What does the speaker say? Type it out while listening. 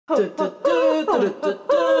Twin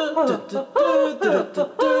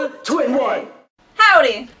One!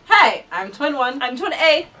 Howdy! Hey, I'm Twin One. I'm Twin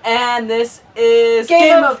A. And this is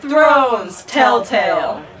Game of Thrones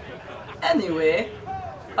Telltale. Anyway,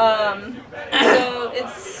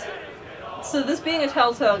 so this being a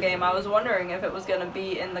Telltale game, I was wondering if it was gonna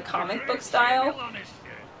be in the comic book style.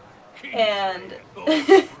 And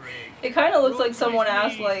it kind of looks like someone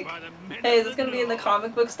asked, like, hey, is this going to be in the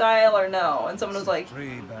comic book style or no? And someone was like,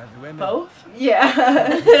 both? Yeah.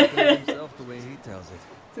 It's going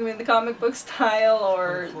to be in the comic book style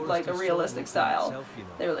or, like, a realistic style.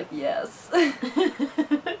 They were like, yes.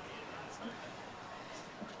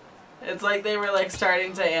 It's like they were like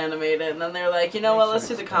starting to animate it, and then they're like, you know what, let's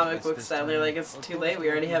do the comic book style. And they're like, it's too late, we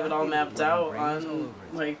already have it all mapped out on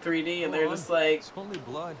like 3D, and they're just like,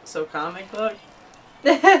 so comic book?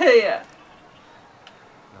 Yeah.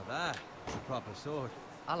 Now that's a proper sword.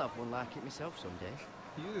 I'll have one like it myself someday.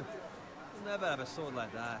 You'll never have a sword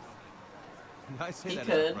like that. I say He that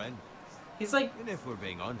could. as a friend. He's like, And if we're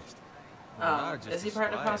being honest. oh, is he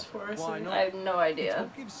part of Past Forest? I have no idea.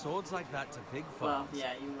 Don't give swords like that to pig folks. Well,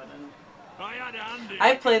 yeah, you wouldn't.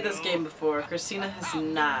 I've played this game before, Christina has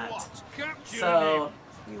not. So,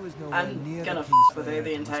 I'm gonna f with her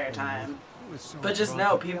the entire time. But just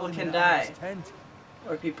know, people can die.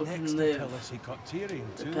 Or people can live,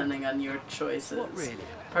 depending on your choices.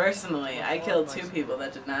 Personally, I killed 2 people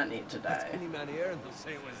that did not need to die.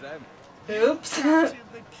 Oops.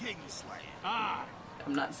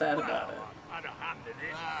 I'm not sad about it. I'd have handed it.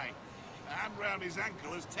 Aye. And round his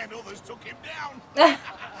ankle as 10 others took him down.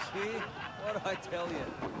 See? What did I tell you?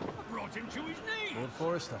 Brought him to his knees. Lord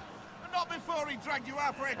Forrester. Not before he dragged you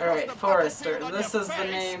halfway across Alright, the Forrester. battlefield on This your is the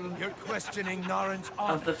face. name You're questioning Norrin's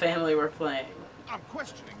of the family we're playing. I'm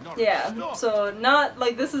questioning Norrin's Yeah, story. so not,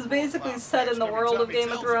 like, this is basically set in the world of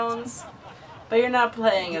Game of Thrones. But you're not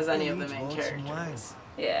playing as any of the main characters.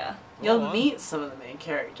 Yeah. You'll meet some of the main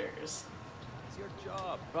characters. It's your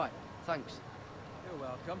job. Right, thanks. You're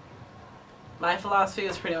welcome. My philosophy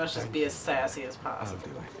is pretty much just be as sassy as possible.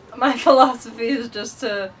 My philosophy is just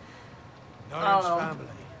to, I Norrin's don't know. family.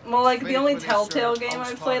 Well, like, the Faithful only to Telltale serve game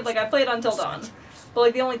House I played, like, I Forrester played Until for Dawn. centuries. But,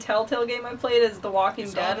 like, the only Telltale game I played is The Walking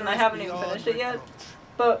Dead, and I haven't even finished it yet.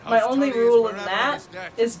 But my only rule in that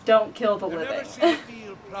is don't kill the I've never living. seen a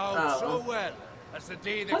field plowed so Oh. well as the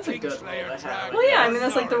day the That's a good Kingslayer rule to have. dragged Well, yeah, I mean,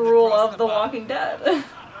 that's like the Norrin rule across of The battle. Walking Dead.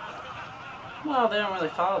 Well, they don't really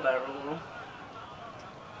follow that rule.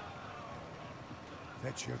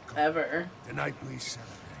 Fetch your cup. Ever. Tonight we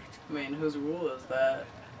celebrate. I mean, whose rule is that?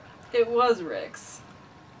 It was Rick's.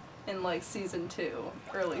 In, like, season 2.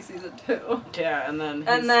 Early season 2. Yeah, and then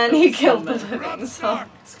He so killed the many- living, so...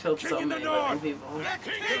 He's killed so King of the many North. living people. The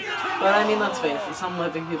King of the North. But I mean, let's face it, some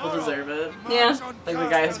living people deserve it. Yeah. Like the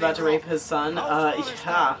guy who's about to rape his son.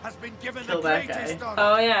 Yeah. Has been given Kill the that greatest guy. honor.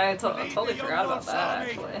 Oh, yeah, I totally forgot about that,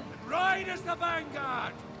 actually. Right as the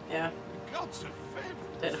vanguard. Yeah, God's a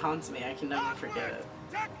favorite. it haunts me. I can never forget it.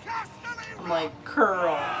 To Casterly I'm like,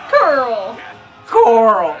 Curl. Curl!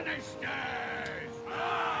 Coral.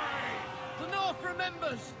 The North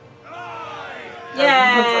remembers!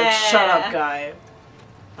 Everyone's like, shut up, guy.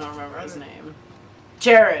 I don't remember his name.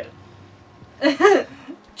 Jared. Jared.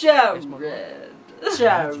 Jared. To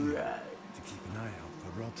keep an eye out for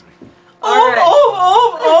Roderick. Alright.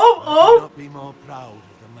 Oh. Not be more proud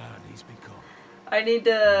of the man he's become. I need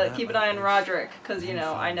to keep an eye on Roderick, because, you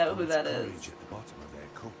know, I know who that is. Courage at the bottom of their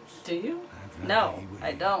cups. Do you? And No, rather he will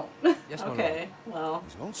I be. don't. Yes, my Okay, well,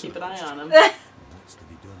 He's also keep an eye on him. What's to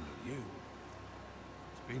be done with you?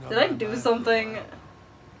 It's been on Did I my do mind for a something? while.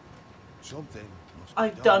 Something must be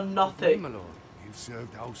I've done Lord. nothing. My lord. You've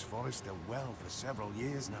served House Forrester well for several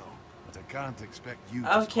years now, but I can't expect you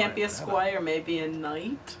to Oh, can't be a forever. squire, maybe a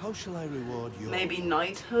knight? How shall I reward you? Maybe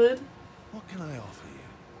knighthood? What can I offer you?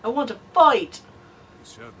 I want to fight! You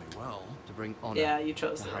served me well. To bring honor Yeah, you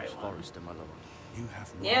chose to the House right one. Forrester, my lord. You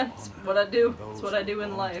have more Yeah, it's honor what I do. than It's those what I who do in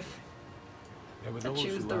belong life. to me. There were I those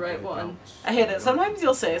choose who the had right their one. doubts. I hate it. Sometimes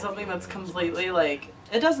you'll say something that's completely like,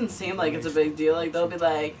 it doesn't seem like it's a big deal. Like, they'll be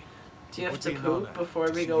like, do you have to poop before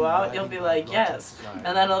we go out? You'll be like, yes.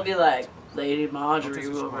 And then it'll be like, Lady Marjorie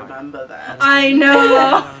will remember that. I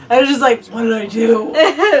know! I was just like, what did I do?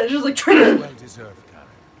 Just like triggered. Well deserved, Karen.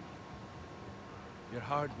 Your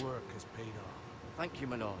hard work has paid off. Thank you,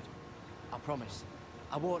 my lord. I promise.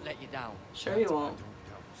 I won't let you down. Sure you That I won't. don't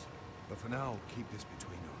doubt. But for now, keep this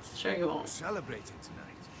between us. Sure you We're won't. celebrating tonight.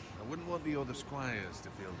 I wouldn't want the other squires to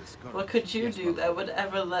feel discouraged. What could you Yes, do my that would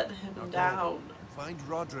ever let him Now go down? and find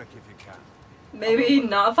Roderick if you can. Maybe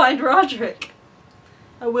not find Roderick.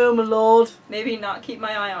 I will, my lord. Maybe not keep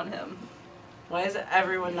my eye on him. Why is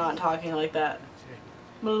everyone not talking like that?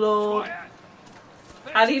 My lord.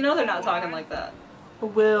 How do you know they're not talking like that? I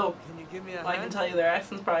will. Can you give me a Well, I hand? can tell you their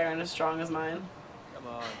accents probably aren't as strong as mine. Come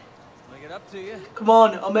on. Make it up to you. Come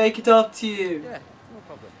on, I'll make it up to you. Yeah, no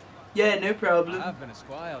problem. Yeah, no problem. I've been a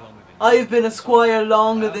squire longer than you. I've been a squire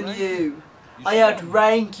longer than Outrank you. You I should.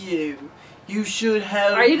 outrank you. You should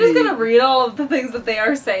help Are you just me. gonna read all of the things that they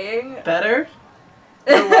are saying? Better?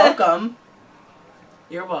 You're welcome.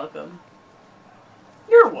 You're welcome.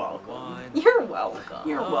 You're welcome. Wine. You're welcome.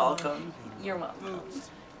 You're welcome. You're welcome.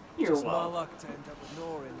 You're Just my welcome. luck to end up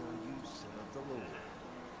ignoring all you serve the Lord.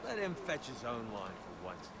 Let him fetch his own line for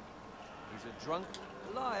once. He's a drunk,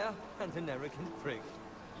 a liar, and an arrogant prick.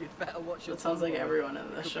 You'd better watch your That sounds like tongue, everyone in It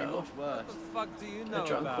the could be show. much worse. What the fuck do you know A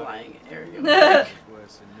drunk, about lying, arrogant. Nothing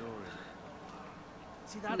worse than Norin?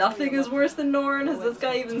 See, that's Nothing why is you're worse than Norn. Has Oh, this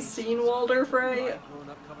guy it's even teeth. seen Walder Frey? Grown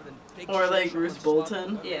up covered in pig Or shit, like showing Bruce slop.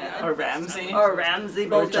 Bolton. Yeah. Or Ramsay. Or Ramsay Or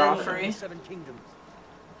Bolton. Joffrey. Seven Kingdoms.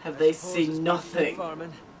 Have they I suppose seen it's nothing?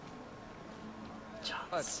 farming, Jon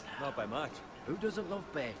but Snow. not by much. Who doesn't love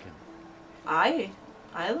bacon? I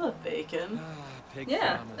love bacon. Pig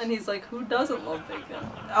Yeah, farmers. and he's like, who doesn't love bacon?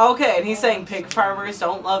 Okay, and he's saying pig farmers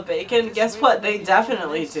don't love bacon. Guess what? They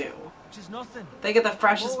definitely do. Which is nothing. They get the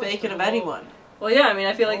freshest bacon of anyone. Well, yeah, I mean,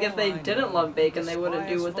 I feel like if they didn't love bacon, they wouldn't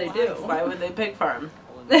do what they do. Why would they pig farm?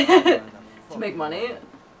 To make money.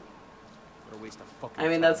 What a waste of fucking I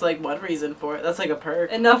mean, that's like one reason for it. That's like a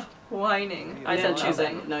perk. Enough whining. I You said didn't choosing.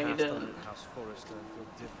 choose it. No, you didn't. House Forest, I feel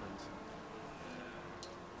different.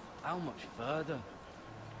 How much further?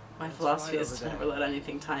 My philosophy is to never let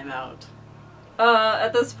anything time out.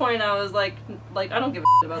 At this point, I was like, I don't give a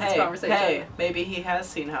shit about this conversation. Hey, maybe he has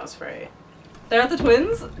seen House Frey. They're at the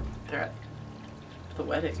twins? They're at the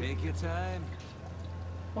wedding. Take your time.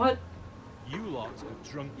 What? You lot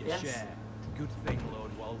have drunk your Yes. share. Good thing,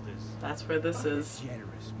 Lord Walters. That's where this is.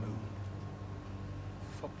 Generous move.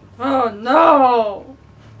 Fucking Oh no!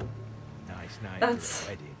 Nice night That's- for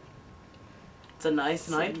a wedding. It's a nice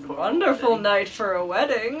night for a Wonderful wedding. night for a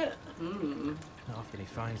wedding. Mm. Not often he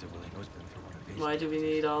finds a willing husband for one of his. Why do we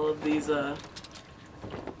need all of these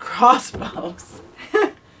crossbows?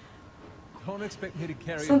 Don't expect me to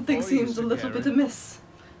carry Something it for you, seems a Sir little bit Garrett. amiss.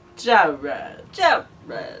 Jared.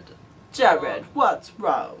 Jared, what's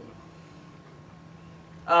wrong?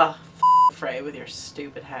 Ugh, Frey with your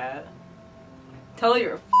stupid hat. Tell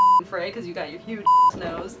you're a Frey because you got your huge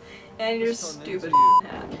nose and your Just on stupid into you.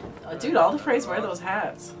 hat. Dude, all the Freys wear those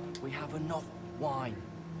hats. We have enough wine.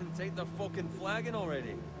 And take the fucking flagon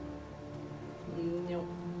already. Nope.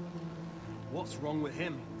 What's wrong with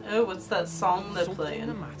him? Oh, what's that song they're Something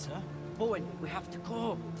the playing? matter? Bowen, we have to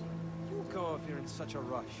go. You go if you're in such a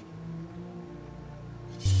rush.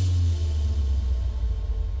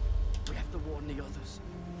 We have to warn the others.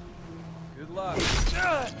 Good luck.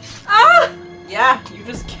 Ah! Yeah, you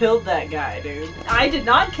just killed that guy, dude. I did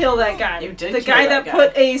not kill that guy. You did The kill guy that that guy.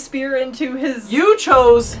 put a spear into his. You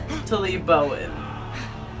chose to leave Bowen.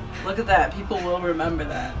 Look at that. People will remember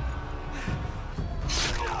that.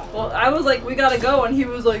 Well, I was like, we gotta go, and he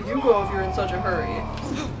was like, you go if you're in such a hurry.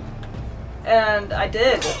 And I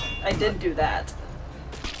did. I did do that.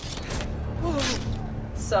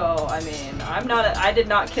 So, I mean, I did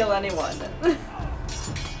not kill anyone.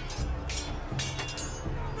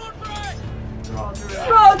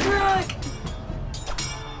 Roderick!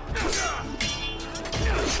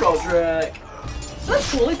 Roderick.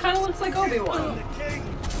 That's cool, he kinda looks like Obi-Wan.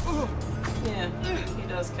 Yeah, he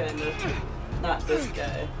does kind of. Not this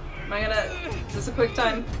guy. Am I gonna, just a quick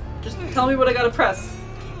time, just tell me what I gotta press.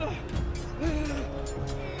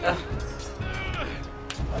 Ugh.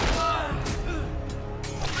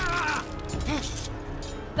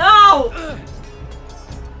 No!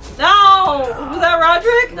 No! Was that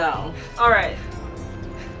Roderick? No. Alright.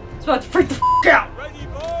 It's about to freak the f out. Ready,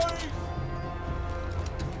 boys!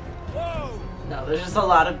 Whoa! No, there's just a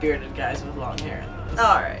lot of bearded guys with long hair in this.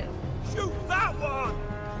 Alright. Shoot that one!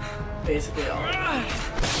 Basically all of them.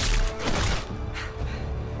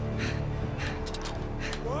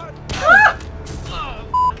 What?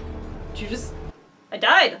 Did you just... I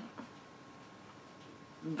died.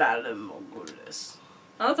 Valimogulis.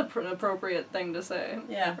 Oh, that's an appropriate thing to say.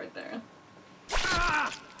 Yeah. Right there.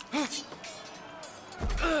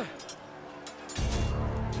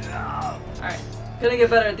 Alright. Gonna get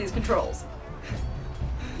better at these controls.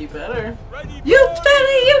 You better. Ready, You boys!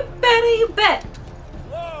 better, you better, you bet!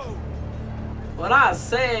 Whoa! When I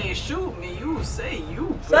say shoot me, you say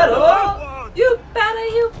you Better! better. You better,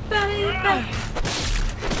 you better, you better!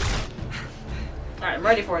 Alright, I'm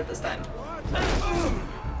ready for it this time.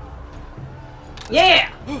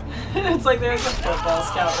 Yeah! It's like there's a football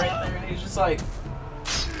scout right there, and he's just like,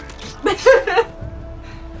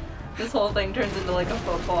 This whole thing turns into like a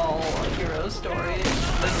football hero story.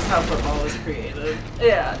 This is how football was created.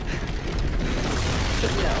 Yeah.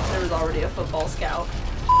 Because, you know, there was already a football scout.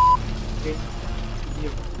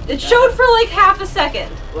 It showed for like half a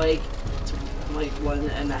second. Like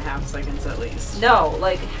 1.5 seconds at least. No,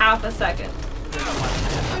 like half a second.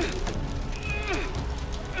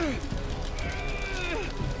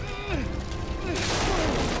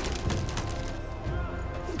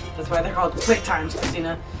 That's why they're called quick times,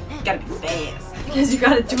 Christina. You gotta be fast. Because you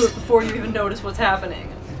gotta do it before you even notice what's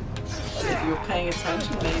happening. If you were paying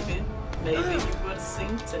attention, maybe you would have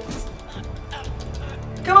seen it.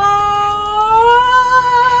 Come on!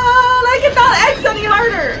 I cannot X any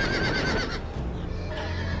harder!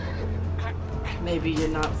 Maybe you're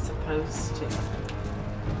not supposed to.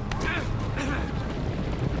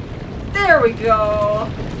 There we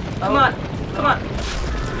go! Come on, come on.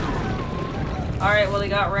 Alright, well he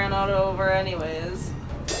got ran out over anyways.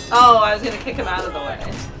 Oh, I was gonna kick him out of the way.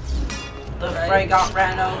 The Frey got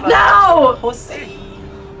ran over. No! Pussy.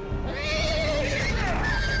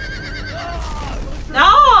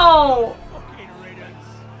 No!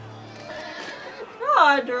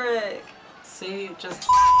 Roderick! See, just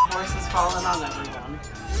horses falling on everyone.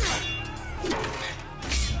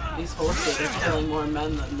 These horses are killing more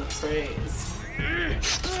men than the Freys.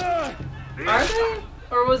 Are they?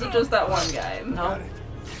 Or was it just that one guy? No,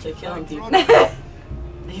 they're killing people.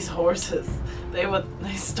 These horses, they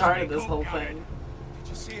started this whole thing. Did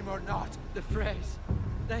you see him or not? The Freys.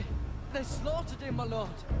 They slaughtered him, my lord.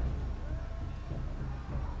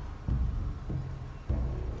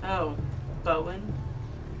 Oh, Bowen?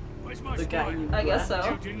 The guy you I guess so.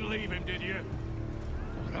 You didn't leave him, did you?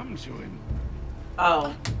 What happened to him?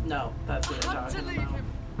 Oh, no, that's what I you're had to talking leave about. him.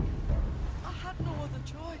 I had no other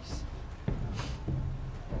choice.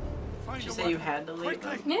 Did you say you had to leave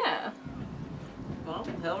him? Yeah, Well,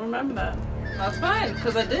 he'll remember that. that's fine,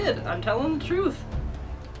 because I did. I'm telling the truth.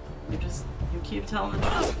 You keep telling the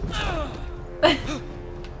truth.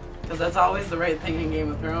 Because that's always the right thing in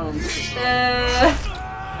Game of Thrones.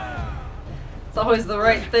 It's always the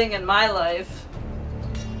right thing in my life.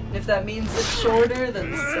 If that means it's shorter,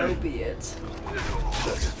 then so be it.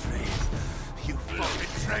 You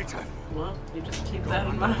fucking traitor! Well, you just keep that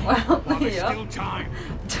in mind. Well, There's yeah. still time.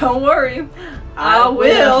 Don't worry. I I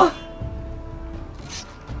will.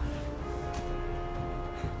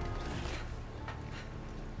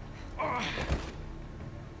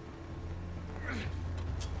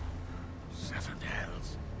 Seven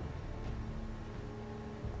hells.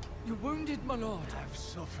 You're wounded, my lord. I've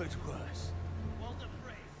suffered worse.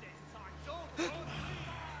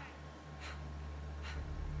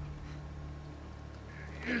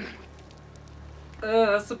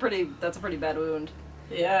 That's a pretty bad wound.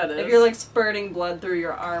 Yeah, it is. If you're like spurting blood through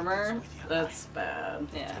your armor, That's bad.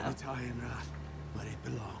 yeah. Get the Iron Wrath where it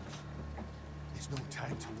belongs. There's no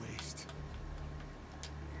time to waste.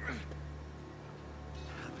 I'll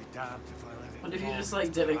be damned if I let it What if you fall just like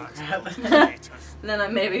into didn't the hands grab of it? traitors. And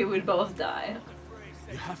then maybe we'd both die.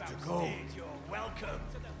 You have to go.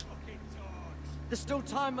 There's still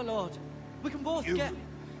time, my lord. We can both You get...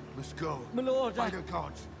 must go. My lord, By the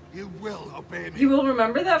gods, you will obey me. He will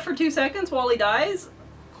remember that for 2 seconds while he dies?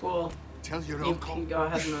 Cool. Tell your You uncle. can go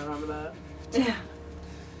ahead and remember that. Yeah.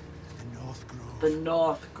 The North Grove. The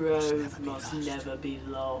North Grove never be must lost. never be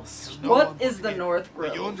lost. No What one is but the me. North But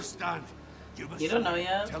you Grove? understand. You must You don't know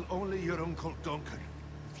yet? tell only your uncle Duncan.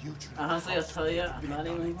 Future. Honestly, I'll tell you, I'm not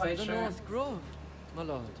even quite The sure. North Grove, my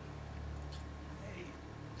lord.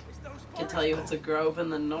 I can tell you it's a grove in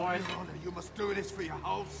the north. Your honor, you must do this for your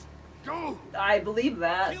house. Go. I believe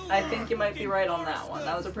that. I think you might be right on that one.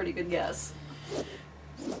 That was a pretty good guess.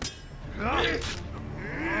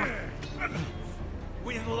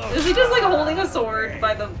 Is he just like holding a sword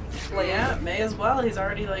by the blade? Yeah, may as well. He's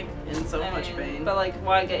already like in so I much mean, pain. but like,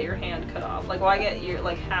 why get your hand cut off? Like, why get your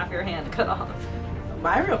like half your hand cut off?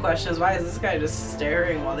 My real question is, why is this guy just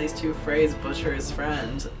staring while these two Freys butcher his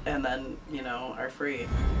friend and then, you know, are free?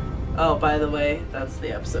 Oh, by the way, that's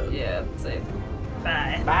the episode. Yeah, say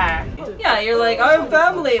bye. Bye. Yeah, you're like, I'm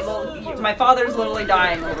family. Well, my father's literally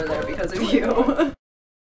dying over there because of you.